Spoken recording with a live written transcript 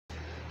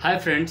Hi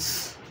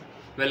friends,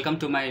 welcome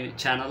to my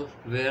channel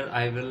where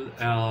I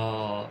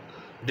will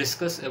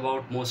discuss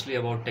about mostly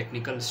about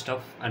technical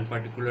stuff, and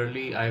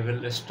particularly I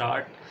will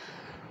start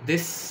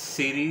this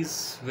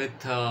series with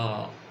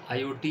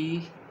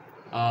IoT,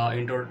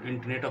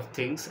 Internet of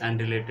Things and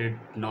related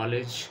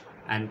knowledge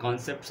and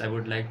concepts I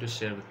would like to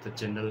share with the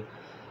general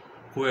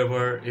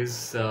whoever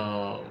is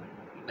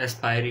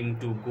aspiring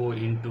to go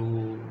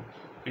into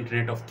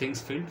Internet of Things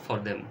field for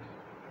them.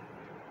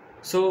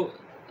 So,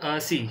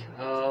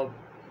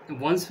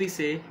 once we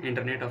say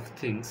Internet of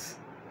Things,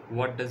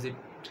 what does it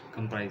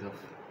comprise of?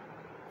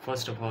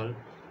 First of all,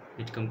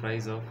 it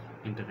comprises of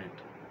Internet.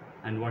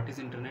 And what is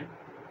Internet?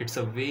 It's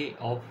a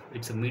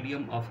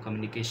medium of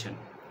communication.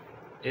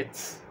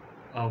 It's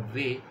a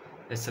way,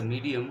 it's a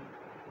medium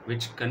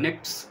which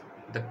connects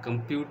the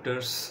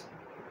computers,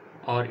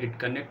 or it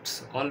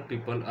connects all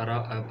people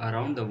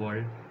around the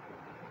world,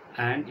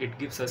 and it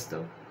gives us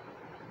the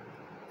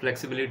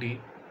flexibility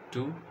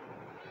to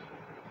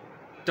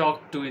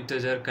talk to each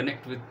other,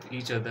 connect with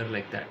each other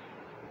like that.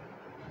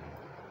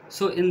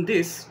 So in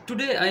this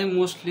today I am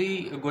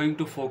mostly going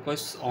to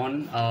focus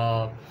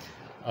uh,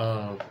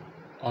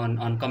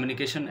 on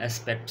communication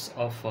aspects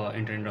of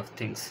Internet of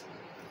Things.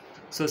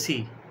 So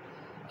see,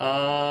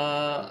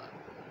 uh,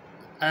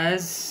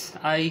 as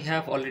I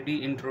have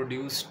already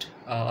introduced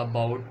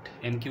about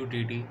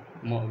MQTT,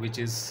 which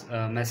is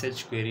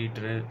message query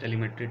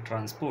telemetry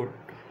transport,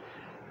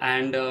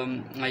 and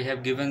I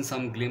have given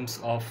some glimpse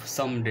of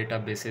some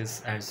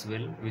databases as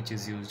well which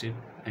is used in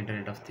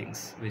Internet of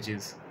Things, which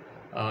is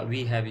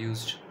we have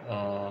used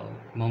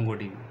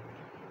MongoDB.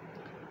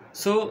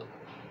 So,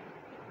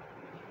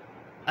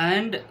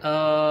 and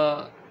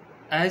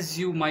as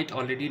you might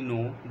already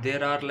know,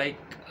 there are like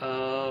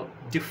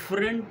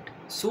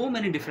so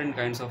many different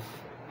kinds of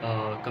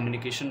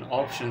communication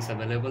options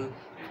available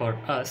for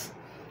us,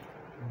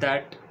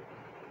 that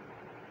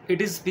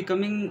it is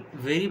becoming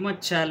very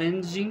much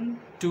challenging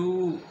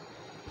to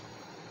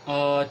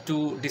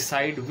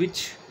decide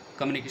which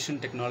communication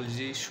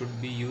technology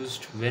should be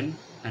used when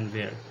and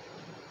where.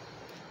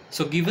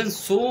 So given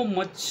so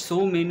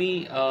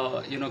many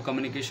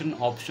communication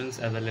options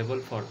available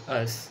for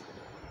us,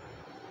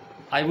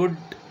 I would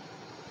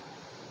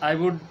I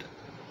would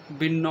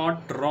be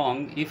not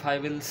wrong if I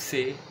will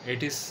say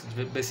it is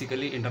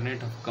basically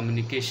Internet of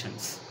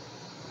Communications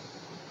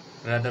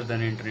rather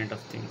than Internet of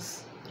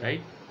Things,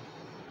 right?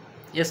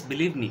 Yes,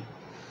 believe me,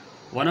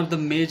 one of the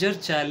major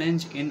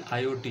challenge in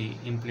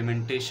IoT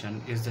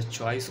implementation is the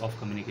choice of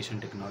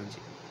communication technology.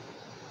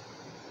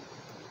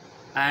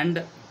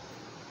 And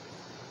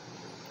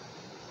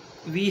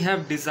we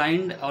have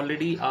designed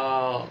already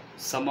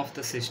some of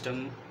the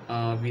system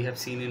we have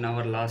seen in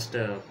our last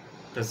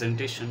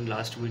presentation,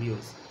 last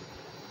videos,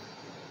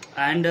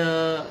 and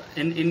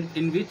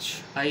in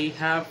which I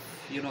have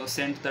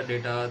sent the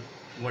data,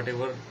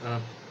 whatever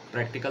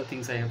practical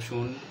things I have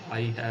shown.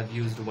 I have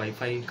used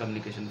Wi-Fi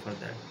communication for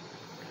that.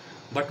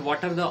 But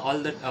what are the all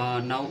the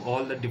now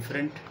all the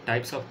different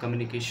types of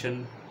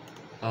communication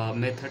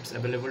methods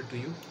available to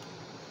you?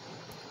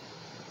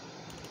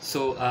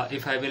 So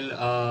if I will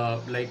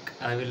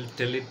I will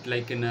tell it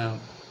like in a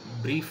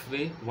brief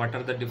way, what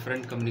are the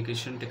different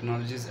communication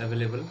technologies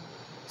available.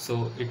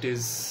 So it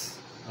is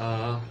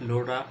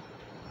LoRa,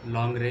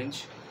 long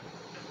range,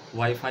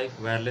 Wi-Fi,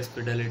 wireless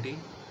fidelity,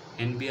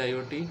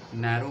 NB-IoT,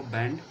 narrow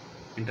band,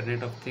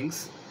 Internet of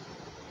Things,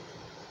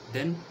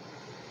 then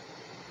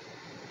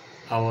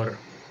our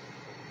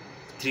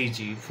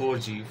 3G,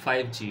 4G,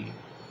 5G,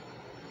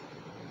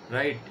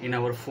 right, in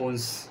our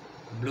phones,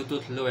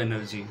 Bluetooth low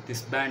energy,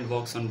 this band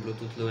works on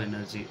Bluetooth low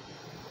energy,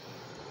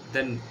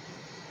 then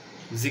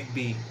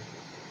Zigbee,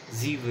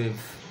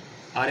 Z-Wave,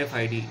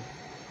 RFID,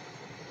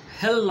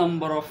 hell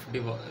number of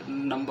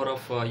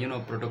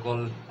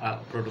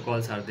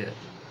protocols are there.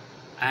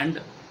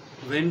 And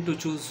when to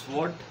choose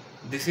what,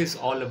 this is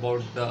all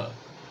about the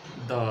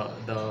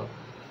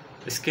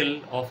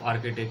skill of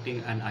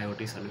architecting an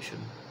IoT solution.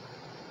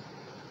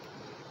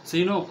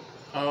 So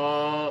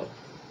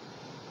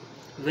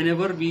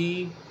whenever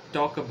we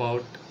talk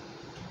about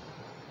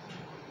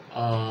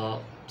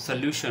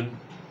solution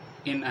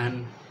in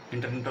an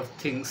Internet of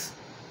Things,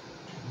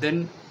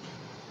 then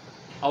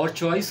our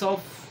choice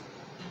of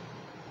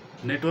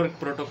network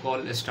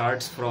protocol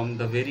starts from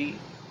the very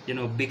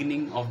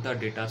beginning of the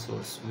data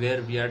source,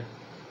 where we are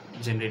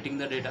generating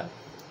the data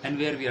and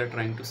where we are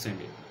trying to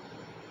send it,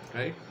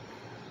 right?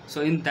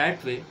 So in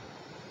that way,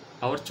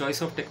 our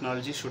choice of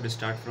technology should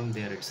start from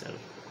there itself.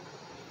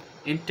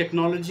 In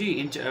technology,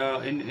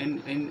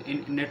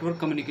 in network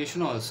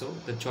communication also,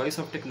 the choice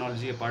of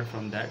technology, apart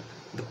from that,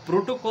 the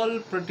protocol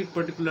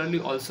particularly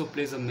also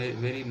plays a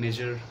very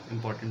major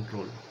important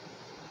role.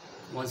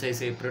 Once I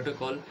say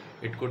protocol,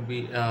 it could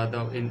be as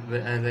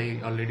I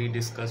already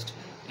discussed,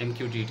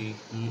 MQTT,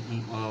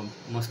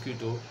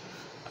 Mosquito,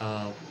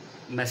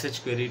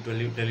 message query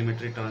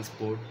telemetry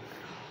transport,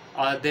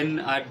 Then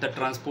at the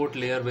transport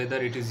layer, whether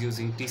it is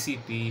using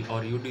TCP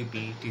or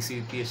UDP.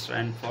 TCP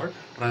stands for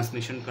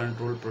Transmission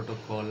Control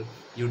Protocol.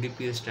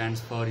 UDP stands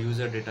for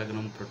User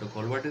Datagram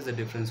Protocol. What is the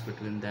difference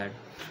between that?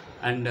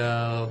 And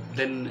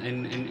then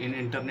in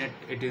internet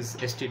it is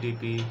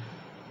HTTP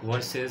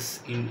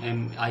versus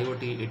in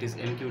IoT it is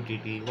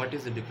MQTT. What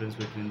is the difference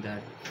between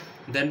that?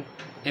 Then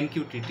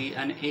MQTT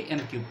and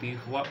AMQP.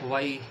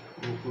 Why,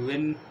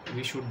 when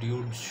we should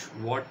use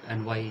what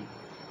and why,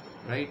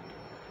 right?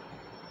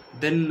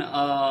 Then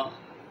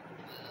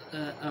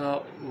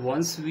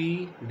once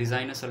we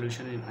design a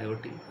solution in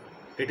IoT,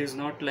 it is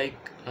not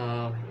like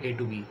A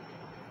to B.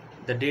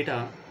 The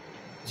data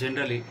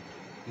generally,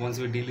 once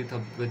we deal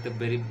with a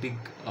very big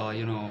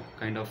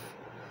kind of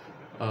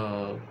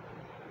uh,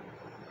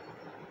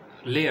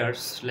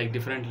 layers, like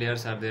different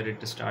layers are there.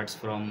 It starts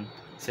from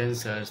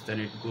sensors, then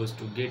it goes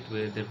to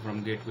gateway, then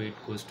from gateway it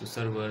goes to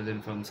server,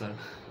 then from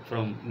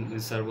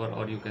server,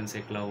 or you can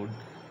say cloud,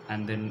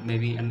 and then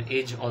maybe an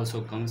edge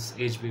also comes.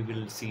 Edge we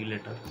will see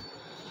later.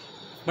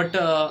 But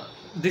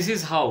this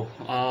is how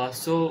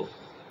so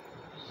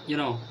you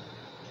know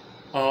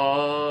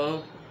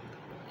uh,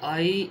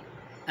 I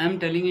am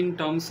telling in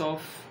terms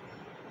of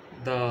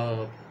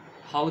the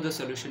how the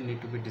solution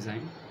need to be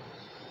designed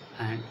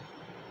and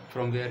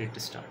from where it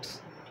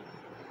starts.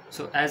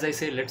 So as I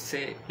say, let's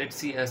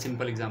see a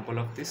simple example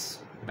of this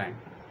band.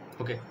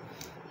 Okay,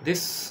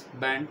 this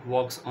band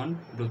works on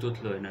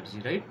Bluetooth low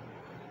energy, right?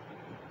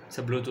 It's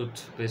a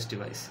Bluetooth based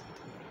device.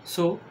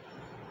 So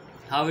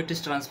how it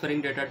is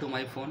transferring data to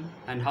my phone,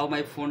 and how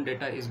my phone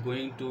data is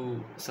going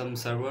to some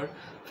server.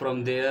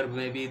 From there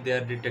maybe they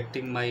are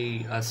detecting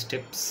my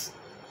steps,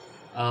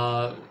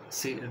 how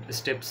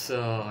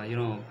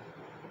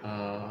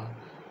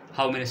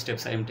many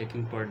steps I am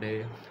taking per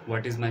day,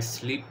 what is my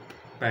sleep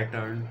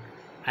pattern,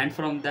 and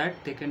from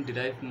that they can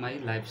derive my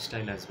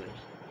lifestyle as well.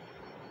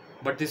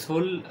 But this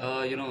whole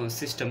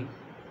system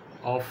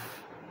of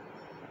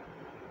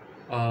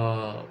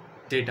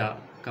data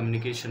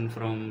communication,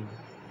 from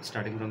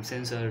starting from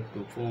sensor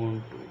to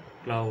phone to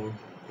cloud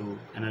to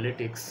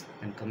analytics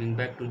and coming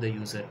back to the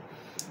user,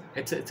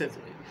 it's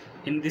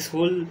in this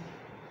whole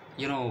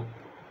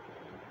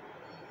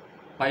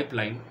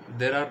pipeline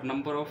there are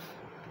number of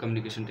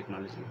communication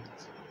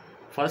technologies.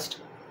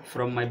 First,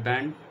 from my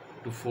band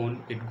to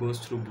phone it goes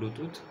through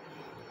Bluetooth.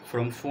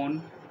 From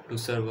phone to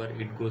server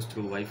it goes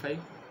through Wi-Fi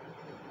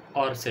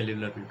or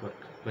cellular network,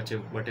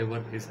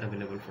 whatever is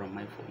available from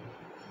my phone.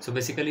 So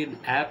basically an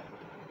app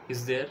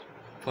is there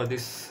for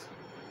this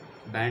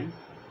band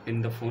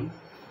in the phone,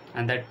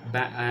 and that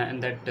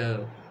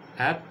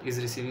app is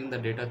receiving the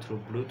data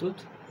through Bluetooth,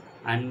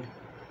 and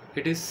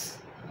it is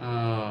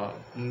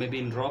maybe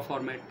in raw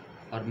format,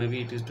 or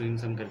maybe it is doing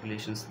some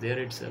calculations there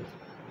itself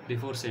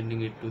before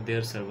sending it to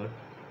their server,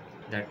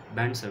 that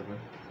band server,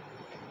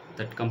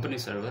 that company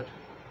server,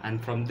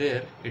 and from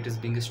there it is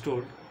being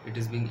stored, it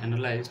is being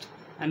analyzed,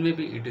 and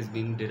maybe it is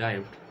being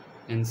derived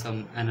in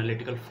some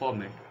analytical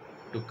format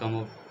to come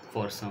up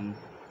for some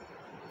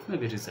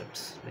maybe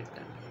results like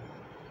that.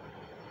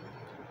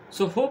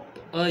 So hope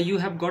you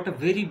have got a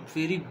very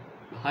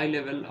high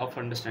level of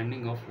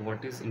understanding of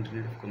what is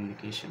Internet of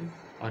Communication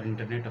or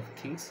Internet of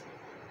Things,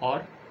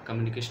 or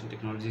communication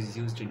technologies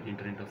used in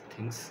Internet of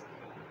Things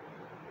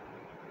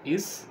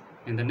is.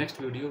 In the next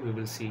video we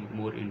will see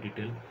more in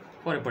detail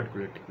for a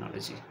particular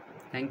technology.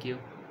 Thank you.